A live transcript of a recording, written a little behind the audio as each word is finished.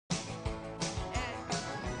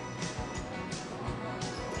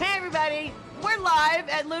everybody. We're live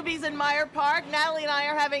at Luby's in Meyer Park. Natalie and I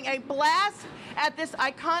are having a blast at this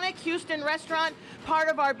iconic Houston restaurant, part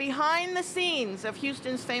of our behind the scenes of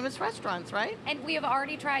Houston's famous restaurants, right? And we have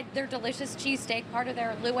already tried their delicious cheesesteak, part of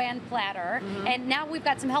their LuAnn platter, and now we've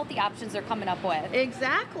got some healthy options they're coming up with.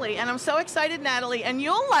 Exactly, and I'm so excited, Natalie, and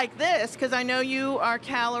you'll like this because I know you are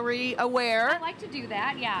calorie aware. I like to do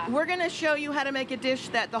that, yeah. We're going to show you how to make a dish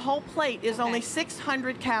that the whole plate is only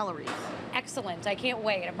 600 calories. Excellent. I can't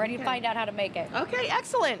wait. I'm ready to find out how to make it. Okay,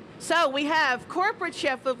 excellent. So we have corporate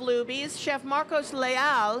chef of Luby's, Chef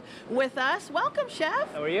Leal, with us. Welcome,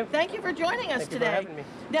 Chef. How are you? Thank you for joining us today. Thank you for having me.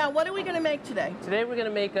 Now, what are we going to make today? Today we're going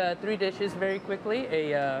to make 3 dishes very quickly.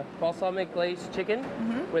 A balsamic glazed chicken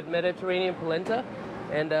with Mediterranean polenta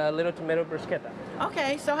and a little tomato bruschetta.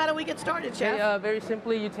 Okay, so how do we get started, Chef? Okay, very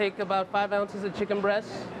simply, you take about 5 ounces of chicken breast,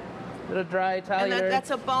 little dry Italian and herb.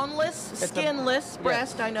 that's a boneless, skinless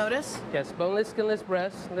breast, yes. I notice. Yes, boneless, skinless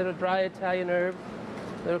breast, little dry Italian herb,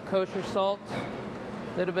 little kosher salt,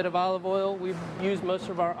 a little bit of olive oil. We've used most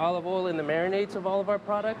of our olive oil in the marinades of all of our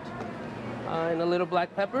product, and a little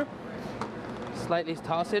black pepper. Slightly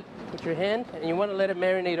toss it with your hand, and you want to let it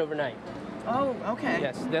marinate overnight. Oh, okay.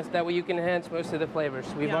 Yes, that way you can enhance most of the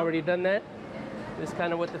flavors. We've already done that. This is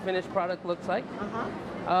kind of what the finished product looks like.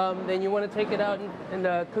 Then you want to take it out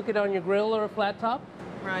and cook it on your grill or a flat top.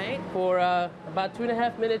 Right. For about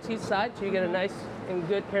 2.5 minutes each side, so you get a nice and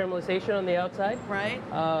good caramelization on the outside. Right.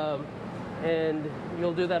 And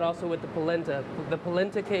you'll do that also with the polenta. The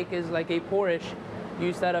polenta cake is like a porridge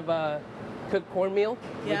used out of cooked cornmeal,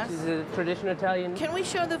 which is a traditional Italian. Can we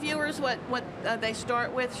show the viewers what they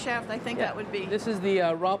start with, Chef? I think that would be. This is the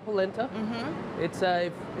raw polenta.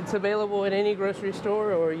 It's available in any grocery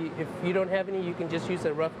store, or if you don't have any, you can just use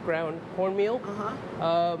a rough ground cornmeal.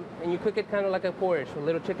 And you cook it kind of like a porridge, with a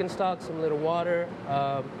little chicken stock, some little water.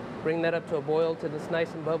 Bring that up to a boil till it's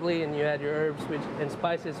nice and bubbly, and you add your herbs and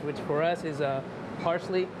spices, which for us is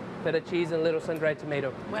parsley, feta cheese, and a little sun-dried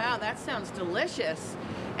tomato. Wow, that sounds delicious.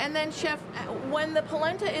 And then, Chef, when the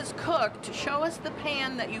polenta is cooked, show us the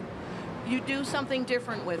pan that you do something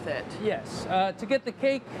different with it. Yes. To get the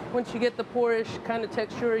cake, once you get the porridge kind of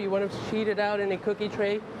texture, you want to sheet it out in a cookie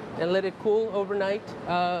tray and let it cool overnight,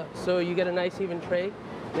 so you get a nice even tray.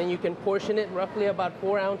 Then you can portion it roughly about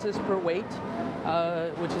 4 ounces per weight,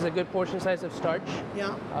 which is a good portion size of starch.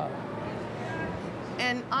 Yeah.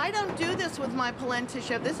 And I don't do this with my polenta,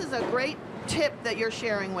 Chef. This is a great tip that you're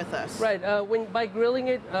sharing with us. Right. By grilling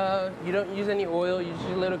it, you don't use any oil. You use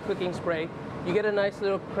a little cooking spray. You get a nice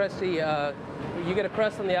little crusty. You get a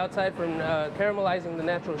crust on the outside from caramelizing the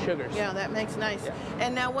natural sugars. Yeah, that makes nice. Yeah.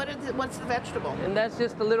 And now, what's the vegetable? And that's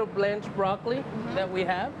just a little blanched broccoli that we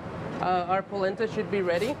have. Our polenta should be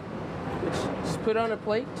ready. Just put on a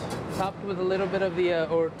plate, topped with a little bit of the,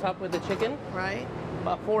 or topped with the chicken. Right.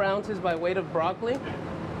 About 4 ounces by weight of broccoli.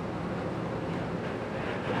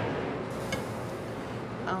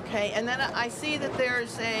 Okay, and then I see that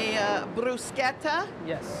there's a bruschetta.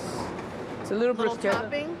 Yes, it's a little bruschetta.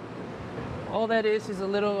 Topping. All that is a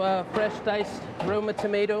little fresh diced Roma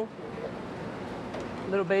tomato, a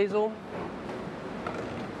little basil,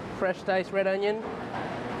 fresh diced red onion,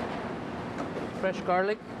 fresh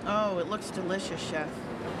garlic. Oh, it looks delicious, Chef.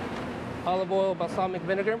 Olive oil, balsamic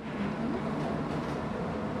vinegar.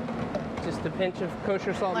 Just a pinch of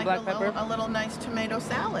kosher salt and black pepper. A little nice tomato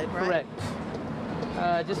salad, right?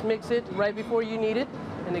 Correct. Just mix it right before you need it,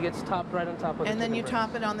 and it gets topped right on top of it. And then you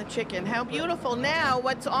top it on the chicken. How beautiful. Now,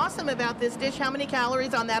 what's awesome about this dish, how many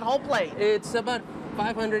calories on that whole plate? It's about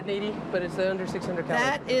 580, but it's under 600 calories.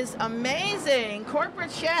 That is amazing.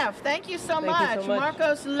 Corporate chef, thank you so much.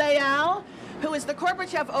 Thank you Leal, who is the corporate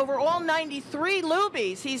chef over all 93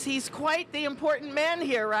 Luby's. He's quite the important man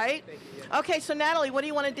here, right? Thank you. Okay, so Natalie, what do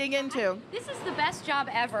you want to dig into? This is the best job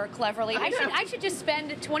ever, Cleverley. I should just spend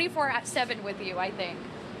 24/7 with you, I think.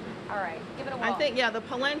 All right, give it a whirl. I think, the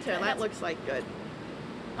polenta, that looks like good.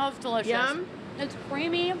 Oh, it's delicious. Yum. It's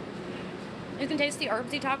creamy. You can taste the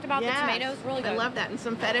herbs he talked about, the tomatoes, really good. I love that, and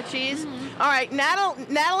some feta cheese. All right,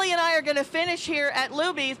 Natalie and I are going to finish here at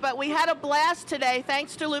Luby's, but we had a blast today.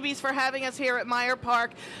 Thanks to Luby's for having us here at Meyer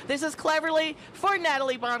Park. This is Cleverley for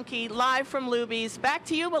Natalie Baumke, live from Luby's. Back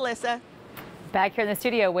to you, Melissa. Back here in the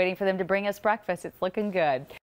studio waiting for them to bring us breakfast. It's looking good.